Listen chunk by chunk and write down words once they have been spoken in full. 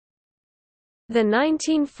The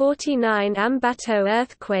 1949 Ambato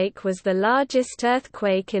earthquake was the largest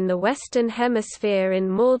earthquake in the Western Hemisphere in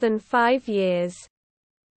more than 5 years.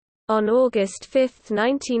 On August 5,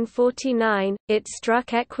 1949, it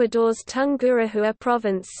struck Ecuador's Tungurahua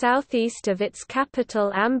province southeast of its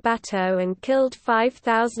capital Ambato and killed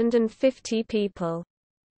 5,050 people.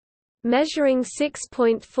 Measuring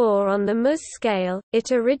 6.4 on the Ms scale,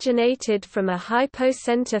 it originated from a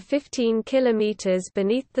hypocenter 15 km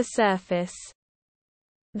beneath the surface.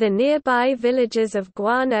 The nearby villages of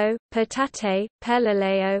Guano, Patate,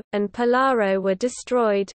 Pelileo, and Palaro were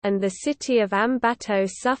destroyed, and the city of Ambato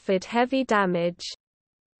suffered heavy damage.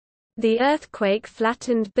 The earthquake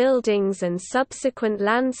flattened buildings and subsequent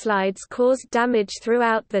landslides caused damage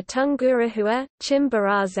throughout the Tungurahua,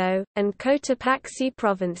 Chimborazo, and Cotopaxi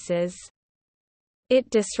provinces. It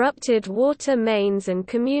disrupted water mains and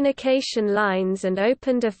communication lines and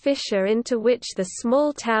opened a fissure into which the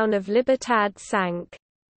small town of Libertad sank.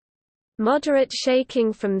 Moderate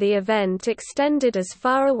shaking from the event extended as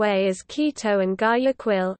far away as Quito and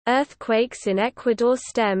Guayaquil. Earthquakes in Ecuador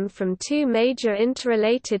stem from two major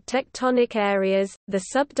interrelated tectonic areas, the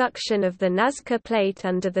subduction of the Nazca Plate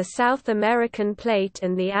under the South American Plate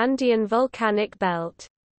and the Andean volcanic belt.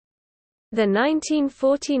 The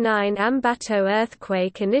 1949 Ambato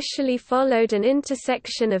earthquake initially followed an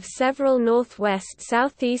intersection of several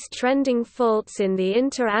northwest-southeast trending faults in the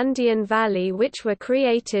Inter-Andean Valley which were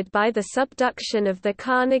created by the subduction of the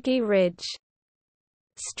Carnegie Ridge.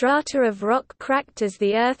 Strata of rock cracked as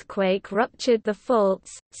the earthquake ruptured the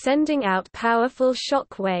faults, sending out powerful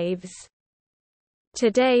shock waves.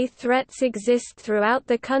 Today threats exist throughout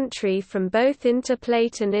the country from both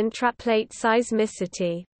interplate and intraplate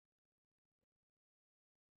seismicity.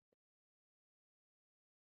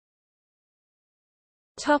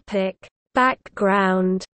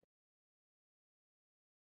 Background.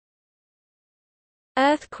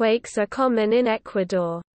 Earthquakes are common in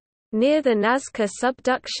Ecuador. Near the Nazca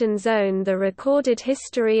subduction zone, the recorded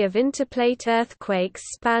history of interplate earthquakes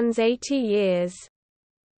spans 80 years.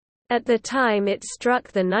 At the time it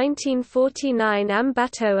struck, the 1949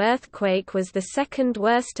 Ambato earthquake was the second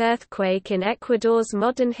worst earthquake in Ecuador's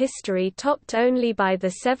modern history, topped only by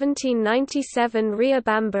the 1797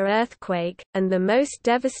 Riobamba earthquake, and the most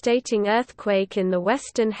devastating earthquake in the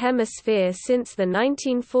Western Hemisphere since the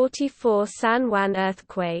 1944 San Juan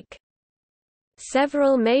earthquake.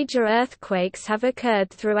 Several major earthquakes have occurred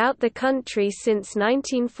throughout the country since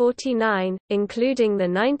 1949, including the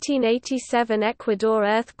 1987 Ecuador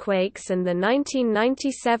earthquakes and the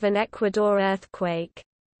 1997 Ecuador earthquake.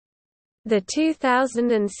 The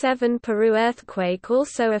 2007 Peru earthquake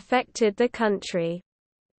also affected the country.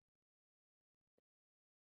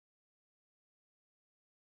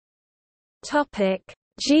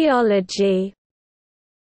 Geology.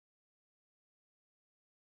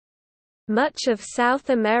 Much of South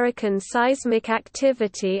American seismic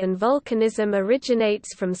activity and volcanism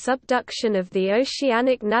originates from subduction of the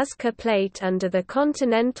oceanic Nazca Plate under the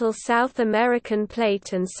continental South American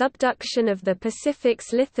Plate and subduction of the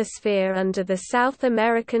Pacific's lithosphere under the South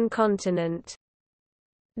American continent.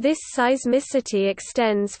 This seismicity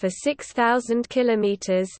extends for 6,000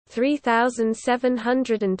 kilometers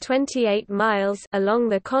 (3,728 miles) along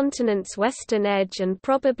the continent's western edge and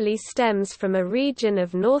probably stems from a region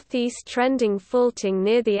of northeast trending faulting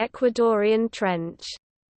near the Ecuadorian Trench.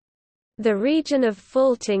 The region of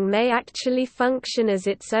faulting may actually function as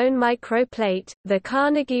its own microplate. The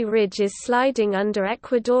Carnegie Ridge is sliding under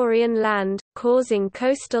Ecuadorian land, causing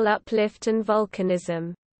coastal uplift and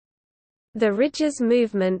volcanism. The ridge's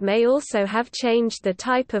movement may also have changed the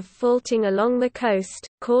type of faulting along the coast,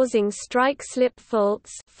 causing strike-slip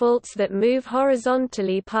faults that move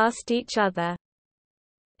horizontally past each other.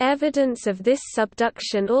 Evidence of this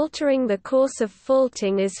subduction altering the course of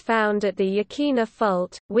faulting is found at the Yaquina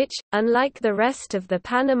Fault, which, unlike the rest of the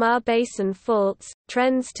Panama Basin faults,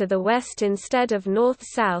 trends to the west instead of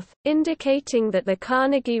north-south, indicating that the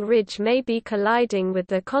Carnegie Ridge may be colliding with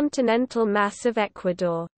the continental mass of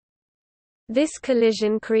Ecuador. This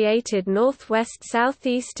collision created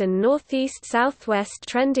northwest-southeast and northeast-southwest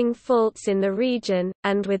trending faults in the region,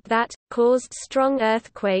 and with that, caused strong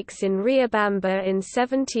earthquakes in Riobamba in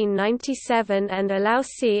 1797 and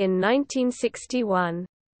Alausi in 1961.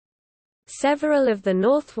 Several of the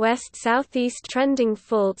northwest-southeast trending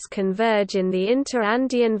faults converge in the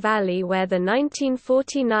Inter-Andean Valley where the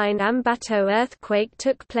 1949 Ambato earthquake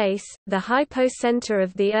took place. The hypocenter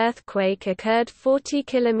of the earthquake occurred 40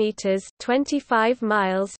 kilometers (25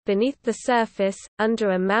 miles) beneath the surface,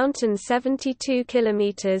 under a mountain 72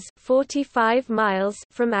 kilometers (45 miles)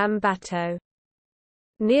 from Ambato.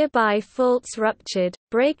 Nearby faults ruptured,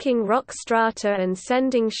 breaking rock strata and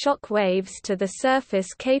sending shock waves to the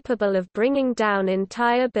surface capable of bringing down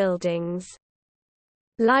entire buildings.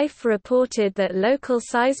 Life reported that local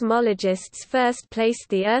seismologists first placed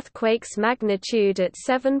the earthquake's magnitude at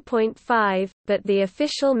 7.5, but the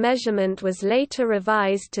official measurement was later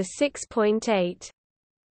revised to 6.8.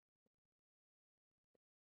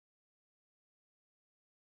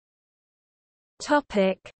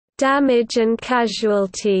 Topic: Damage and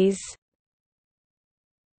casualties.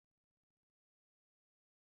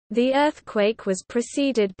 The earthquake was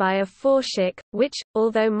preceded by a foreshock, which,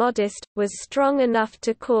 although modest, was strong enough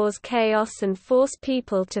to cause chaos and force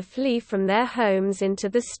people to flee from their homes into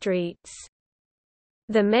the streets.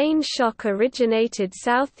 The main shock originated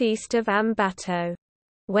southeast of Ambato.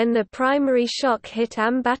 When the primary shock hit,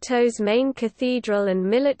 Ambato's main cathedral and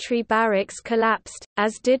military barracks collapsed,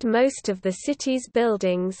 as did most of the city's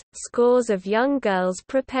buildings. Scores of young girls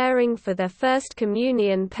preparing for their first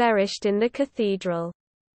communion perished in the cathedral.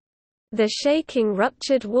 The shaking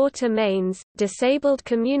ruptured water mains, disabled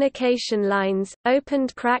communication lines,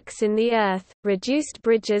 opened cracks in the earth, reduced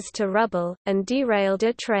bridges to rubble, and derailed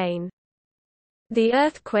a train. The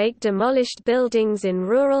earthquake demolished buildings in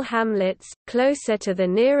rural hamlets, closer to the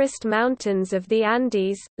nearest mountains of the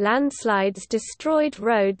Andes. Landslides destroyed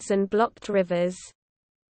roads and blocked rivers.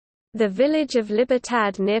 The village of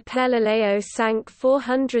Libertad near Pelileo sank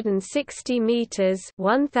 460 meters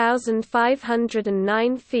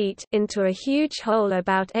 (1,509 feet) into a huge hole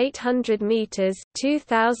about 800 meters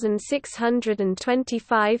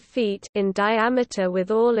 (2,625 feet) in diameter, with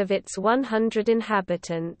all of its 100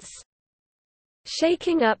 inhabitants.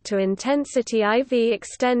 Shaking up to intensity IV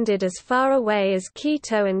extended as far away as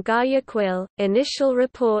Quito and Guayaquil. Initial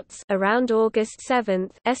reports around August 7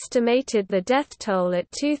 estimated the death toll at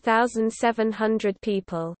 2,700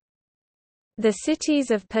 people. The cities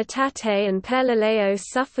of Patate and Pelileo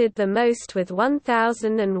suffered the most, with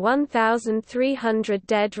 1,000 and 1,300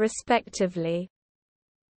 dead respectively.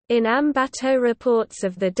 In Ambato, reports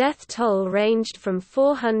of the death toll ranged from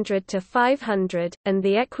 400 to 500, and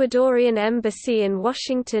the Ecuadorian embassy in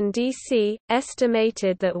Washington, D.C.,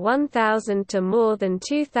 estimated that 1,000 to more than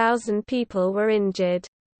 2,000 people were injured.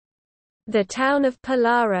 The town of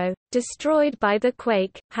Palaro, destroyed by the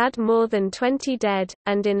quake, had more than 20 dead,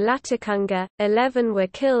 and in Latacunga, 11 were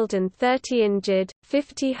killed and 30 injured.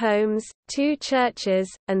 50 homes, 2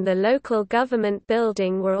 churches, and the local government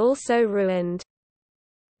building were also ruined.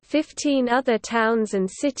 15 other towns and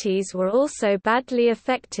cities were also badly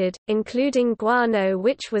affected, including Guano,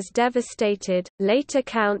 which was devastated. Later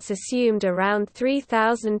counts assumed around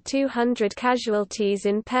 3,200 casualties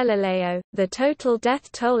in Pelileo. The total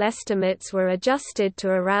death toll estimates were adjusted to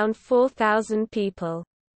around 4,000 people.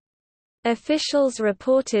 Officials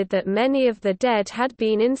reported that many of the dead had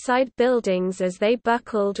been inside buildings as they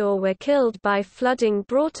buckled or were killed by flooding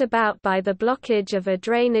brought about by the blockage of a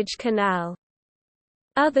drainage canal.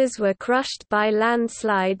 Others were crushed by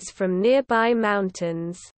landslides from nearby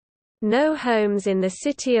mountains. No homes in the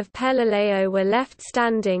city of Pelileo were left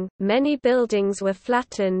standing, many buildings were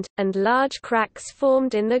flattened, and large cracks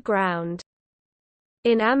formed in the ground.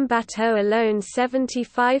 In Ambato alone,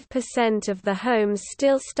 75% of the homes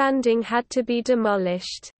still standing had to be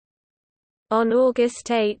demolished. On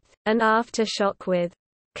August 8, an aftershock with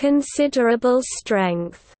considerable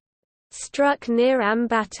strength struck near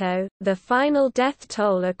Ambato. The final death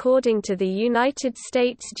toll according to the United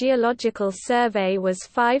States Geological Survey was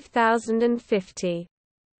 5,050.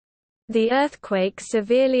 The earthquake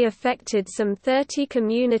severely affected some 30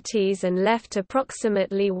 communities and left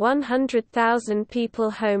approximately 100,000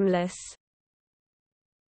 people homeless.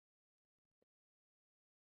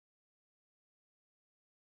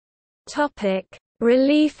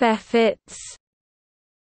 Relief efforts.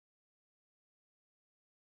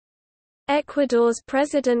 Ecuador's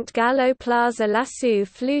President Galo Plaza Lasso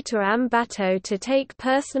flew to Ambato to take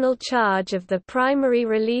personal charge of the primary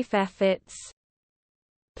relief efforts.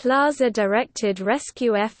 Plaza directed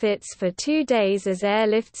rescue efforts for 2 days as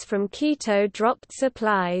airlifts from Quito dropped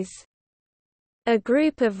supplies. A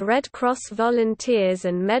group of Red Cross volunteers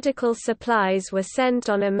and medical supplies were sent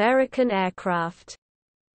on American aircraft.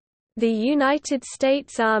 The United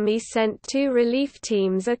States Army sent 2 relief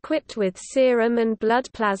teams equipped with serum and blood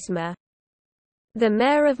plasma. The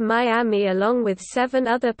mayor of Miami along with 7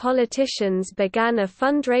 other politicians began a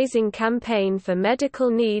fundraising campaign for medical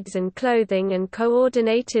needs and clothing and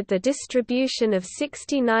coordinated the distribution of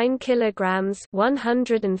 69 kilograms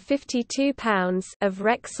 (152 pounds) of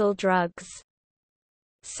Rexall drugs.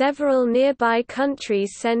 Several nearby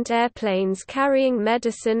countries sent airplanes carrying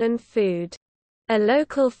medicine and food. A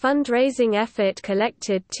local fundraising effort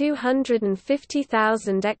collected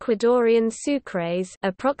 250,000 Ecuadorian sucres,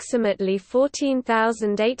 approximately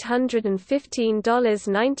 $14,815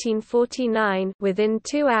 1949, within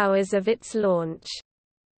 2 hours of its launch.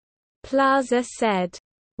 Plaza said,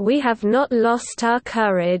 "We have not lost our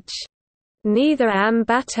courage. Neither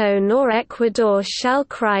Ambato nor Ecuador shall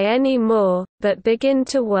cry any more, but begin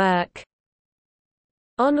to work."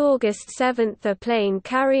 On August 7 a plane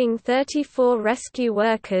carrying 34 rescue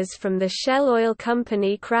workers from the Shell Oil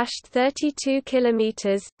Company crashed 32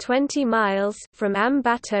 kilometers (20 miles) from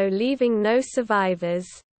Ambato, leaving no survivors.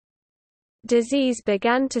 Disease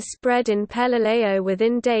began to spread in Pelileo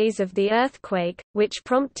within days of the earthquake, which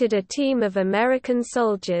prompted a team of American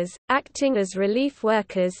soldiers, acting as relief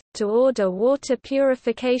workers, to order water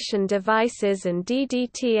purification devices and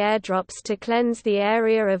DDT airdrops to cleanse the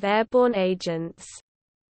area of airborne agents.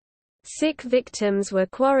 Sick victims were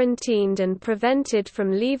quarantined and prevented from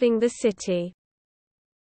leaving the city.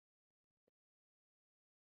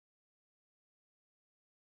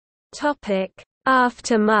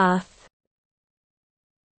 Aftermath.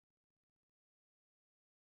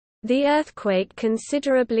 The earthquake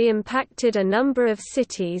considerably impacted a number of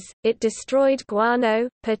cities. It destroyed Guano,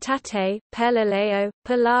 Patate, Pelileo,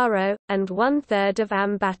 Pilaro, and 1/3 of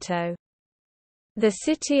Ambato. The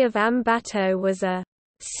city of Ambato was a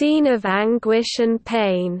scene of anguish and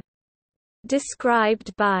pain,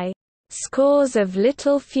 described by scores of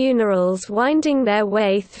little funerals winding their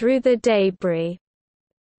way through the debris.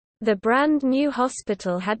 The brand new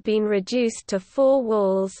hospital had been reduced to 4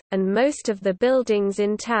 walls, and most of the buildings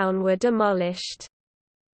in town were demolished.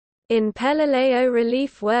 In Pelileo,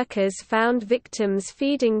 relief workers found victims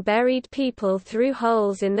feeding buried people through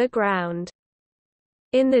holes in the ground.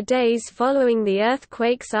 In the days following the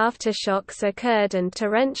earthquake's aftershocks occurred and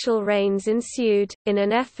torrential rains ensued. In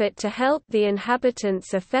an effort to help the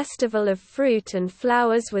inhabitants, a festival of fruit and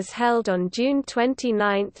flowers was held on June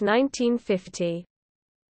 29, 1950.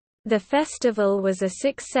 The festival was a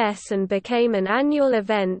success and became an annual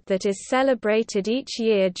event that is celebrated each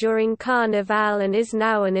year during Carnival and is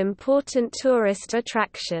now an important tourist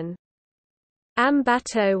attraction.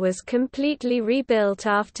 Ambato was completely rebuilt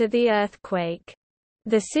after the earthquake.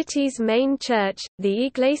 The city's main church, the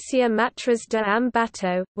Iglesia Matriz de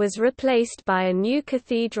Ambato, was replaced by a new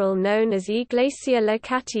cathedral known as Iglesia La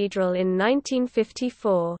Catedral in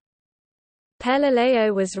 1954.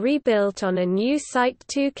 Pelileo was rebuilt on a new site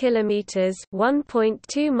 2 kilometers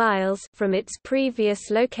 (1.2 miles) from its previous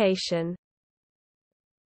location.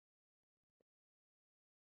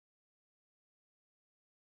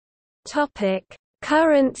 Topic: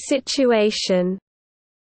 Current situation.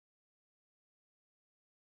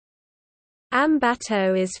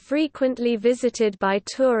 Ambato is frequently visited by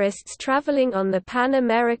tourists traveling on the Pan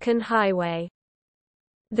American Highway.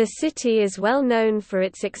 The city is well known for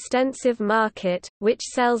its extensive market, which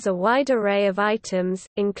sells a wide array of items,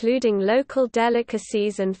 including local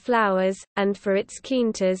delicacies and flowers, and for its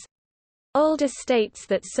quintas—old estates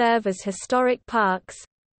that serve as historic parks,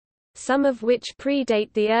 some of which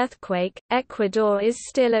predate the earthquake. Ecuador is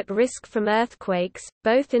still at risk from earthquakes,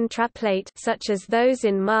 both intraplate such as those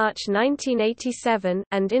in March 1987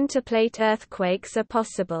 and interplate earthquakes are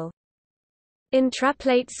possible.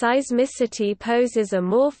 Intraplate seismicity poses a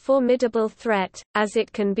more formidable threat, as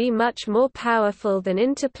it can be much more powerful than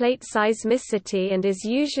interplate seismicity and is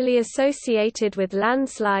usually associated with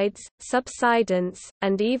landslides, subsidence,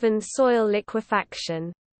 and even soil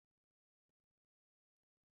liquefaction.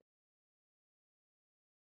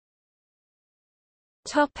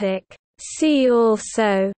 See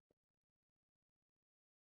also: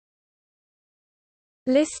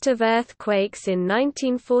 List of earthquakes in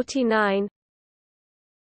 1949,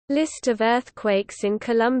 List of earthquakes in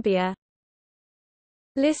Colombia,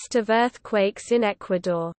 List of earthquakes in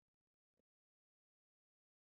Ecuador.